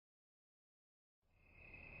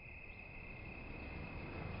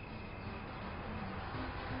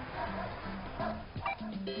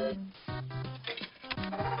I'm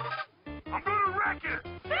gonna wreck it!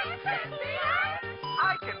 Fix it, Leon!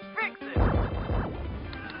 I can fix it!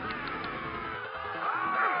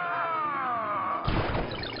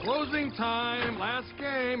 Closing time. Last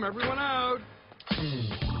game. Everyone out.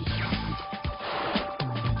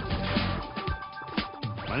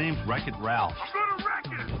 My name's Wreck-It Ralph. I'm gonna wreck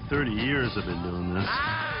it! 30 years I've been doing this.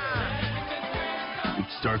 It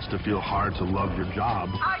starts to feel hard to love your job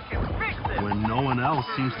I can fix it! when no one else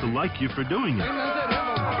seems to like you for doing it. Same as it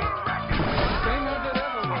ever was. Same as it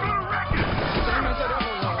ever was. Same as it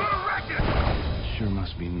ever was. Sure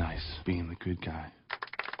must be nice being the good guy.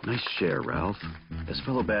 Nice share, Ralph. As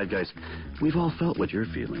fellow bad guys, we've all felt what you're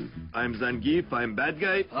feeling. I'm Zangief, I'm bad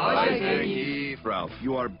guy. Hi, Zangief. Ralph,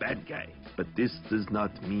 you are bad guy. But this does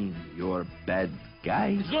not mean you're bad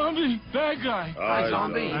guy. Zombie, bad guy. Hi,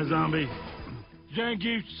 Zombie. Hi, Zombie.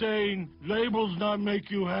 Zangief saying labels not make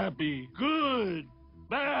you happy. Good,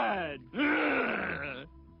 bad.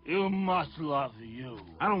 You must love you.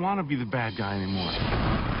 I don't want to be the bad guy anymore.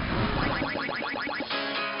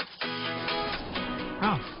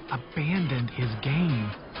 Ralph abandoned his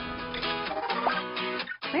game.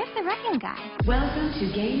 Where's the wrecking guy? Welcome to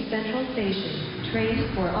Game Central Station.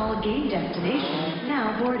 Trains for all game destinations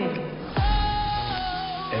now boarding.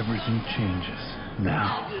 Everything changes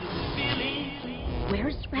now.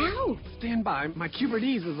 Where's Ralph? Stand by, my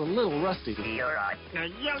Cuberdese is a little rusty.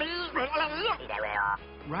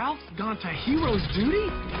 Ralph's gone to hero's duty?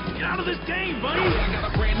 Get out of this game, buddy!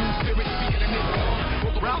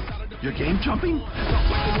 Ralph, you're game jumping?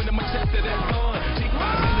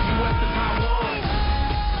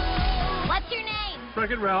 What's your name?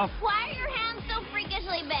 Wreck-It Ralph. Why are your hands so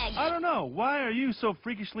freakishly big? I don't know. Why are you so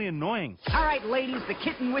freakishly annoying? All right, ladies, the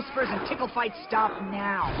kitten whispers and tickle fights stop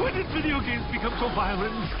now. When did video games become so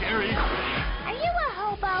violent and scary? Are you a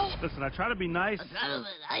hobo? Listen, I try to be nice.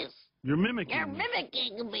 You're mimicking. You're me.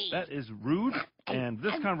 mimicking me. That is rude, and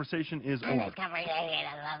this conversation is over.